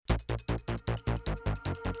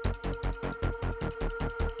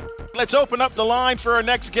let's open up the line for our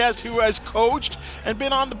next guest who has coached and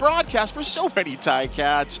been on the broadcast for so many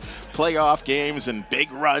Ticats playoff games and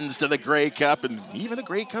big runs to the Grey Cup and even a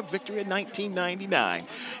Grey Cup victory in 1999.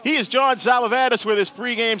 He is John Salavadis with his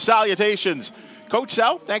pregame salutations. Coach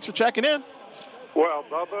Sal, thanks for checking in. Well,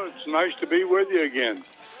 Bubba, it's nice to be with you again.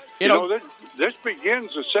 You know this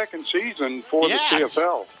begins the second season for the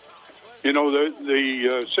CFL. You know,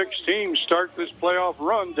 the 6 teams start this playoff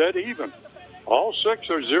run dead even. All 6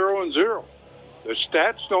 are 0-0. The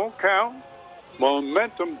stats don't count.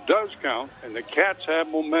 Momentum does count, and the Cats have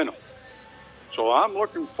momentum. So I'm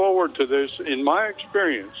looking forward to this. In my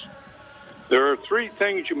experience, there are 3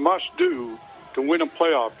 things you must do to win a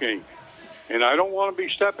playoff game. And I don't want to be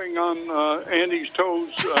stepping on Andy's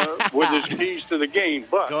toes with his keys to the game,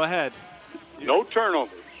 but go ahead. No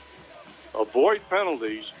turnovers, avoid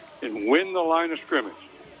penalties, and win the line of scrimmage.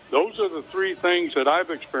 Those are the 3 things that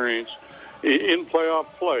I've experienced in playoff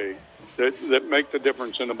play that make the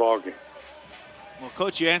difference in the ballgame. Well,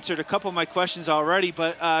 Coach, you answered a couple of my questions already,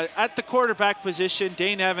 but at the quarterback position,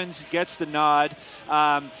 Dane Evans gets the nod.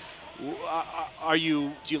 Do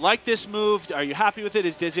you like this move? Are you happy with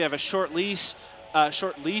it? Does he have a short leash, I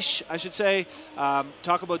should say?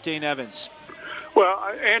 Talk about Dane Evans. Well,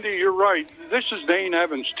 Andy, you're right. This is Dane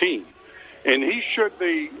Evans' team, and he should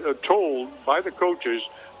be told by the coaches,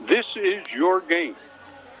 this is your game.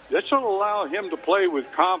 This will allow him to play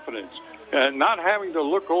with confidence and not having to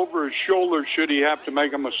look over his shoulder should he have to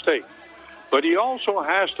make a mistake. But he also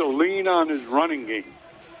has to lean on his running game.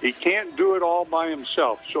 He can't do it all by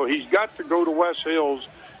himself, so he's got to go to West Hills,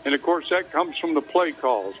 and, of course, that comes from the play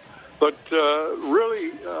calls. But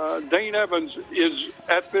really, Dane Evans is,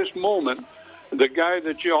 at this moment, the guy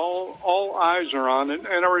that all eyes are on. And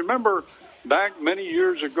I remember back many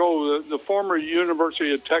years ago, the former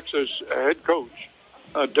University of Texas head coach,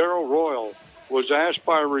 Darrell Royal, was asked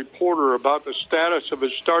by a reporter about the status of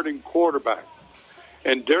his starting quarterback.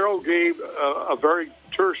 And Darrell gave a very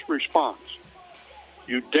terse response.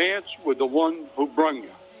 You dance with the one who brung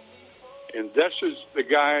you. And this is the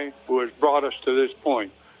guy who has brought us to this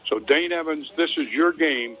point. So, Dane Evans, this is your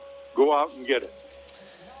game. Go out and get it.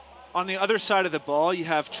 On the other side of the ball, you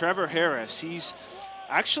have Trevor Harris. He's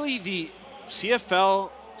actually the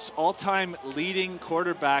CFL's all-time leading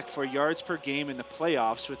quarterback for yards per game in the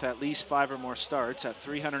playoffs with at least 5 or more starts at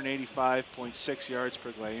 385.6 yards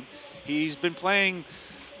per game. He's been playing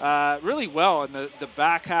really well in the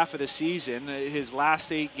back half of the season. His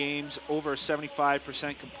last 8 games, over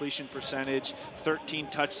 75% completion percentage, 13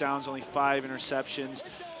 touchdowns, only 5 interceptions.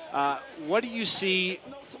 What do you see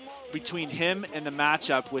between him and the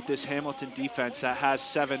matchup with this Hamilton defense that has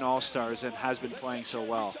 7 All-Stars and has been playing so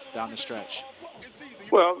well down the stretch?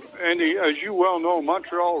 Well, Andy, as you well know,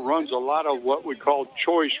 Montreal runs a lot of what we call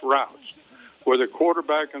choice routes, where the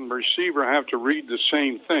quarterback and receiver have to read the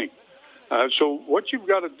same thing. So what you've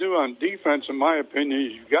got to do on defense, in my opinion,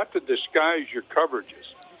 is you've got to disguise your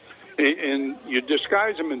coverages. And you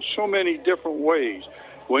disguise them in so many different ways.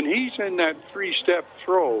 When he's in that 3-step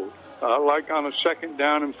throw, like on a 2nd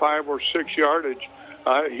down and 5 or 6 yardage,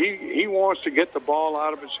 he wants to get the ball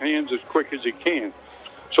out of his hands as quick as he can.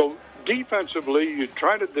 So defensively, you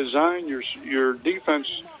try to design your defense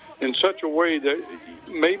in such a way that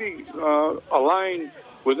maybe align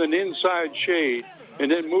with an inside shade and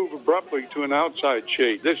then move abruptly to an outside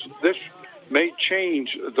shade. This may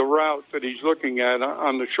change the route that he's looking at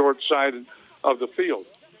on the short side of the field.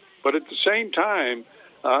 But at the same time,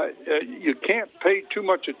 you can't pay too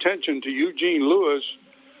much attention to Eugene Lewis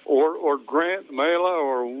or Grant Mela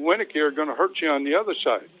or Winicky are going to hurt you on the other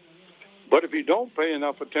side. But if you don't pay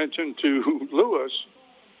enough attention to Lewis,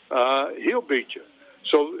 he'll beat you.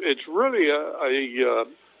 So it's really a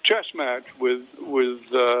chess match with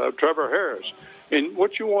Trevor Harris. And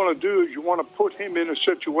what you want to do is you want to put him in a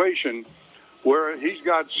situation where he's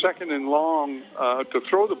got 2nd and long to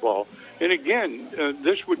throw the ball. And again,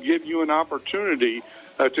 this would give you an opportunity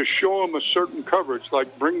to show him a certain coverage,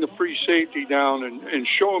 like bring the free safety down and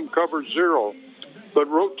show him cover 0, but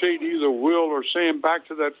rotate either Will or Sam back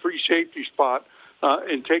to that free safety spot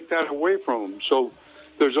and take that away from him. So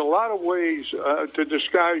there's a lot of ways to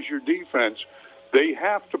disguise your defense. They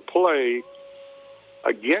have to play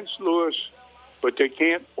against Lewis, but they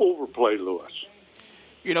can't overplay Lewis.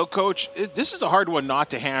 You know, Coach, this is a hard one not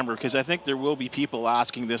to hammer because I think there will be people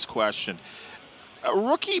asking this question.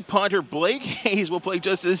 Rookie punter Blake Hayes will play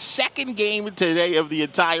just his 2nd game today of the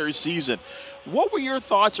entire season. What were your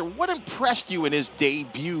thoughts, or what impressed you in his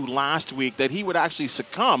debut last week that he would actually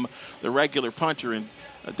succumb the regular punter in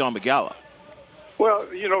Don Miguel?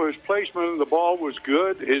 Well, you know, his placement of the ball was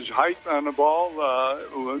good. His height on the ball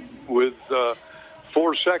with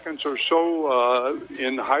 4 seconds or so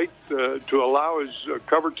in height to allow his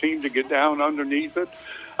cover team to get down underneath it.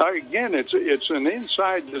 Again, it's an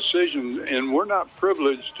inside decision, and we're not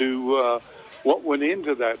privileged to what went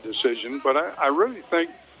into that decision. But I really think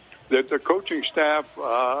that the coaching staff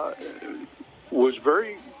was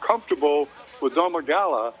very comfortable with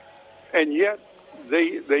Domagala, and yet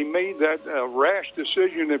they made that rash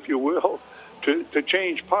decision, if you will, to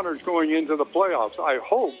change punters going into the playoffs. I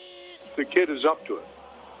hope the kid is up to it.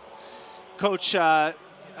 Coach,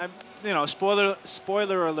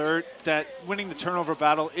 spoiler alert that winning the turnover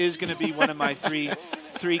battle is going to be one of my three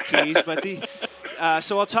keys. But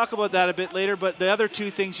so I'll talk about that a bit later. But the other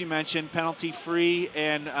two things you mentioned, penalty free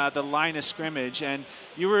and the line of scrimmage, and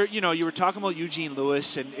you were talking about Eugene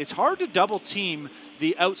Lewis, and it's hard to double team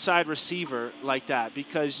the outside receiver like that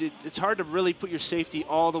because it's hard to really put your safety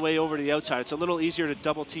all the way over to the outside. It's a little easier to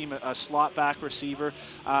double team a slot back receiver.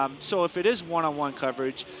 So if it is one-on-one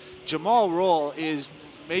coverage, Jamal Roll is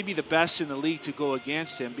maybe the best in the league to go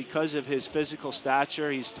against him because of his physical stature.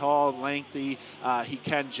 He's tall, lengthy, he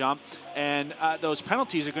can jump. And those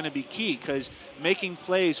penalties are going to be key because making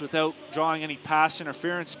plays without drawing any pass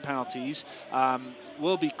interference penalties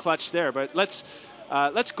will be clutch there. But let's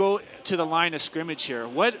go to the line of scrimmage here.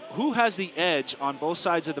 Who has the edge on both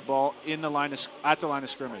sides of the ball at the line of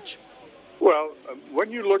scrimmage? Well,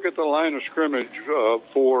 when you look at the line of scrimmage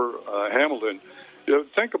for Hamilton,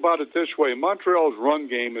 think about it this way. Montreal's run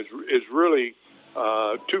game is really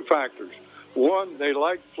two factors. One, they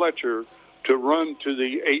like Fletcher to run to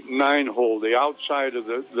the 8 and 9 hole, the outside of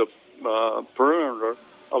the perimeter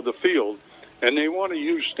of the field, and they want to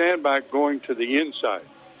use standback going to the inside.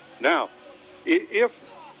 Now, if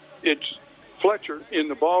it's Fletcher in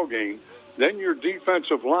the ball game, then your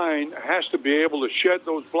defensive line has to be able to shed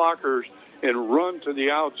those blockers and run to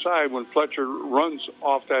the outside when Fletcher runs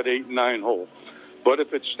off that 8 and 9 hole. But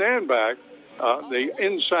if it's standback, the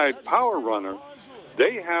inside power runner,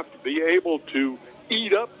 they have to be able to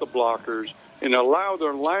eat up the blockers and allow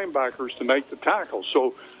their linebackers to make the tackle.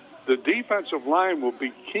 So the defensive line will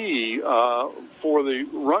be key for the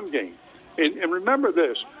run game. And remember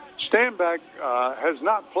this, Standback has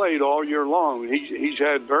not played all year long. He's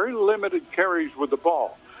had very limited carries with the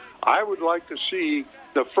ball. I would like to see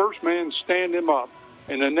the first man stand him up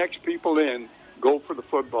and the next people in go for the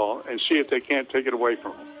football and see if they can't take it away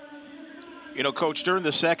from him. You know, Coach, during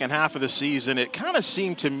the second half of the season, it kind of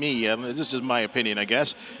seemed to me, this is my opinion, I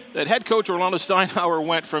guess, that head coach Orlando Steinauer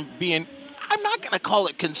went from being, I'm not going to call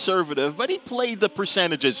it conservative, but he played the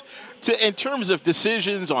percentages in terms of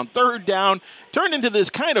decisions on third down, turned into this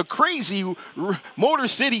kind of crazy Motor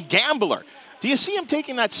City gambler. Do you see him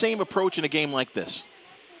taking that same approach in a game like this?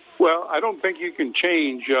 Well, I don't think you can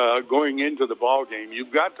change going into the ball game.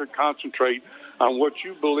 You've got to concentrate on what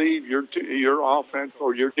you believe your offense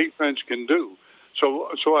or your defense can do.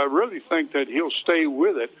 So I really think that he'll stay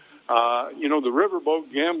with it. The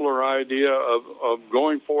riverboat gambler idea of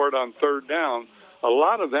going for it on third down, a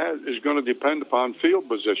lot of that is going to depend upon field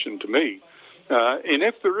position to me. And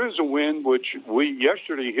if there is a wind, which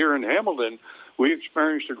yesterday here in Hamilton, we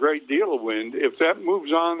experienced a great deal of wind. If that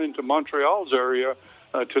moves on into Montreal's area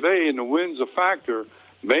today and the wind's a factor,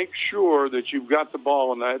 make sure that you've got the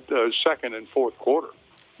ball in that second and fourth quarter.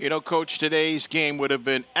 You know, Coach, today's game would have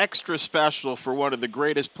been extra special for one of the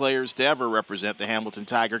greatest players to ever represent the Hamilton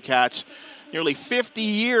Tiger Cats. Nearly 50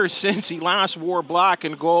 years since he last wore black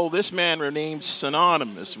and gold, this man remains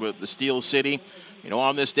synonymous with the Steel City. You know,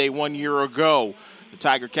 on this day 1 year ago, the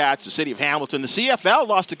Tiger Cats, the city of Hamilton, the CFL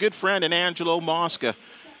lost a good friend in Angelo Mosca.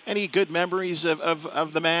 Any good memories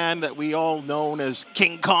of the man that we all known as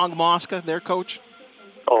King Kong Mosca there, Coach?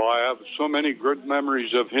 Oh, I have so many good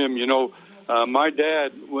memories of him. You know, my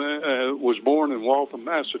dad was born in Waltham,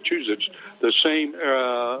 Massachusetts, the same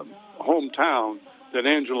hometown that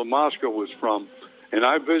Angelo Mosca was from. And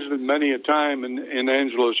I visited many a time in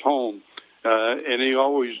Angelo's home. And he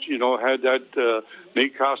always, had that me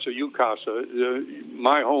casa, you casa,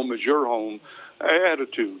 my home is your home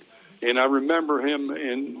attitude. And I remember him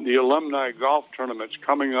in the alumni golf tournaments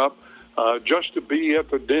coming up just to be at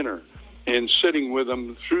the dinner and sitting with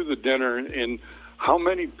him through the dinner, and how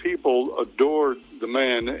many people adored the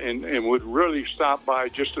man and would really stop by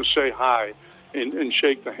just to say hi and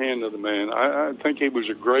shake the hand of the man. I think he was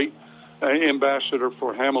a great ambassador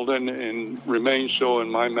for Hamilton and remains so in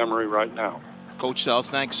my memory right now. Coach Sells,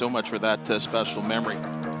 thanks so much for that special memory.